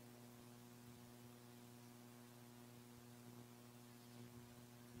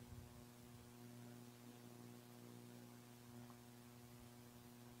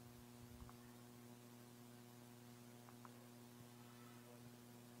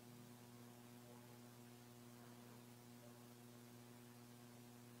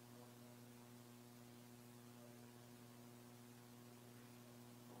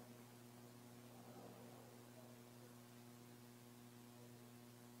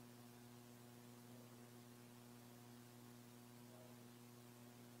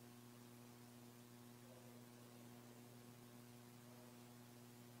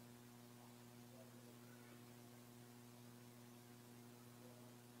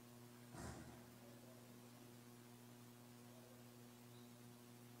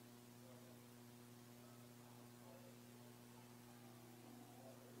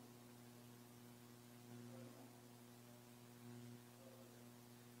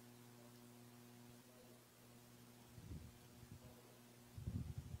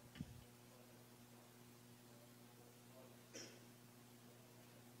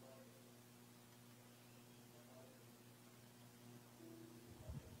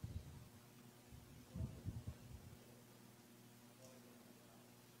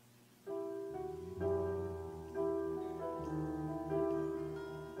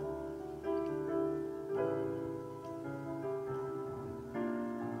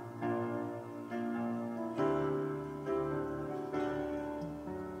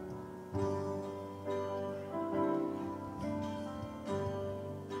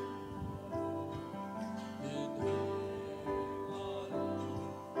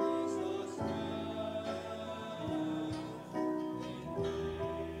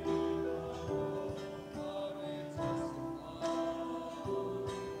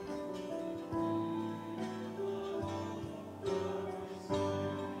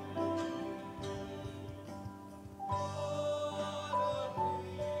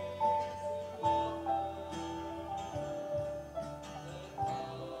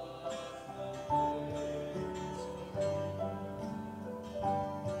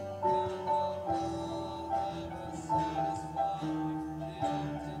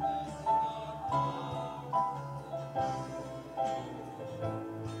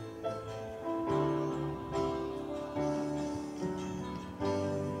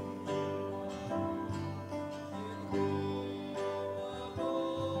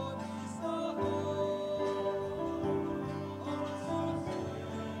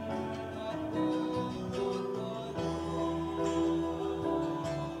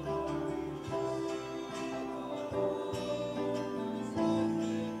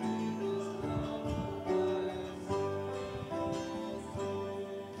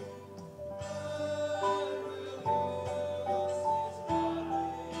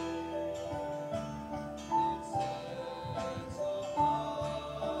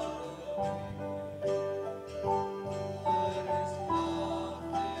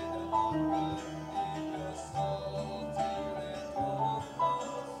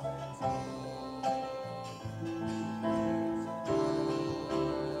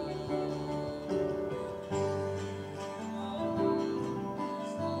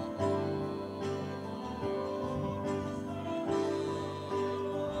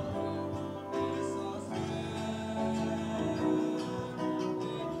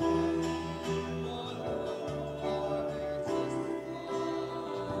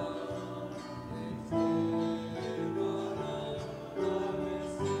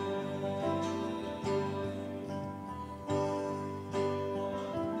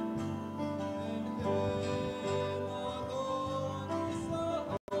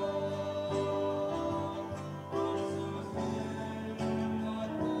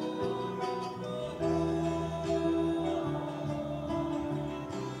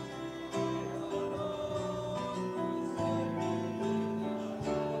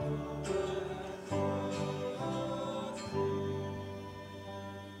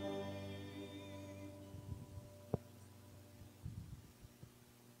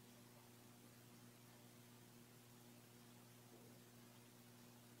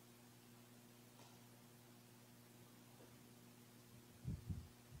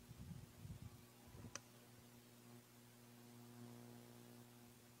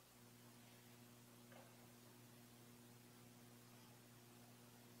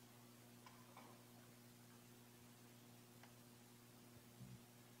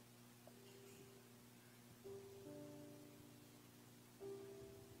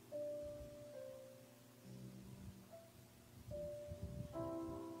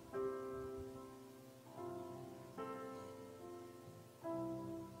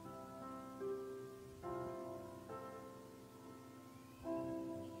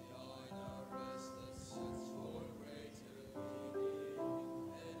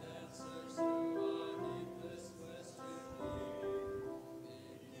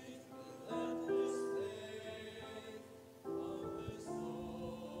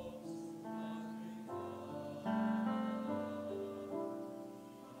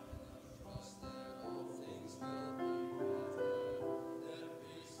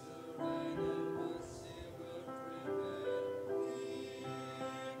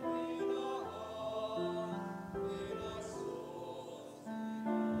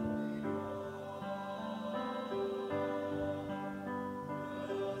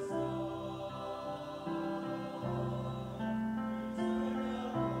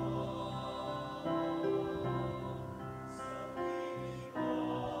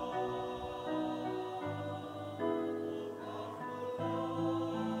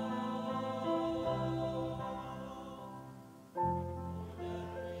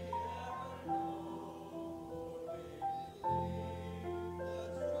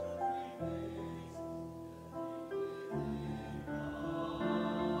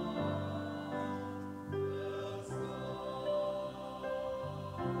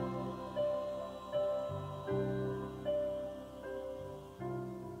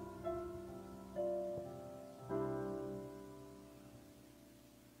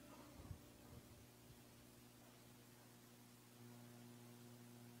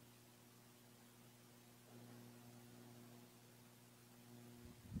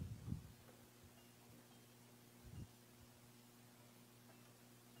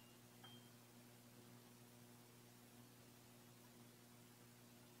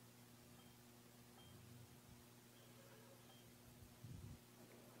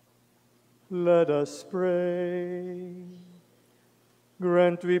 Let us pray.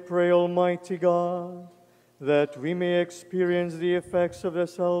 Grant, we pray, Almighty God, that we may experience the effects of the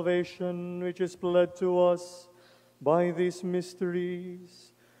salvation which is pled to us by these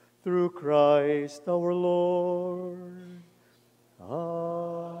mysteries, through Christ our Lord.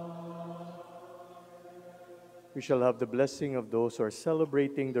 Amen. We shall have the blessing of those who are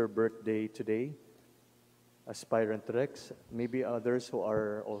celebrating their birthday today. Aspirant Rex, maybe others who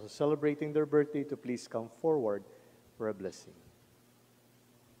are also celebrating their birthday to please come forward for a blessing.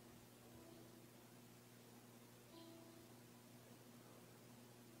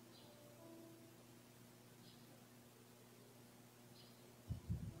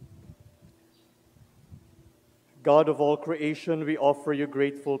 God of all creation, we offer you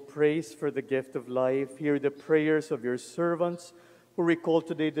grateful praise for the gift of life. Hear the prayers of your servants who recall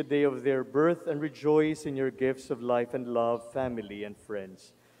today the day of their birth and rejoice in your gifts of life and love, family and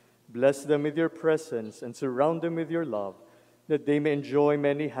friends. Bless them with your presence and surround them with your love, that they may enjoy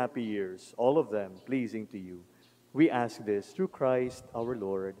many happy years, all of them pleasing to you. We ask this through Christ our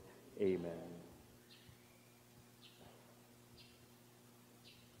Lord. Amen.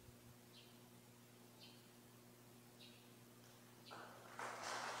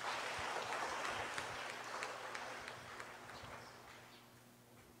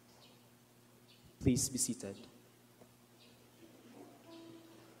 Please be seated.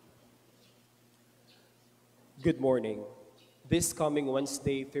 Good morning. This coming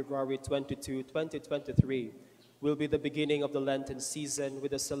Wednesday, February 22, 2023, will be the beginning of the Lenten season with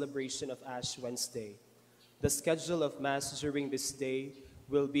the celebration of Ash Wednesday. The schedule of Mass during this day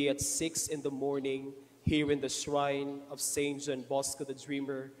will be at 6 in the morning here in the shrine of St. John Bosco the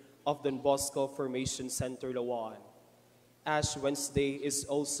Dreamer of Don Bosco Formation Center, Lawaan. Ash Wednesday is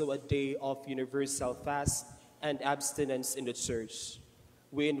also a day of universal fast and abstinence in the Church.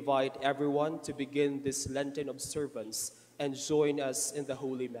 We invite everyone to begin this Lenten observance and join us in the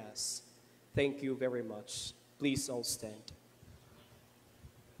Holy Mass. Thank you very much. Please all stand.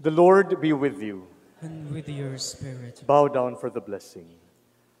 The Lord be with you. And with your spirit. Bow down for the blessing.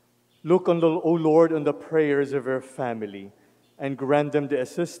 Look, O Lord, on the prayers of your family and grant them the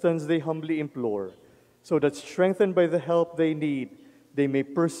assistance they humbly implore, so that strengthened by the help they need, they may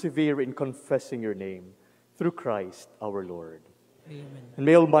persevere in confessing your name. Through Christ our Lord. Amen. And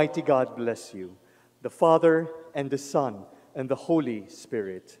may Almighty God bless you, the Father, and the Son, and the Holy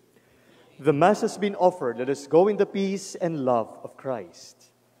Spirit. The Mass has been offered. Let us go in the peace and love of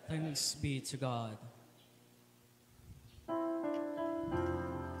Christ. Thanks be to God.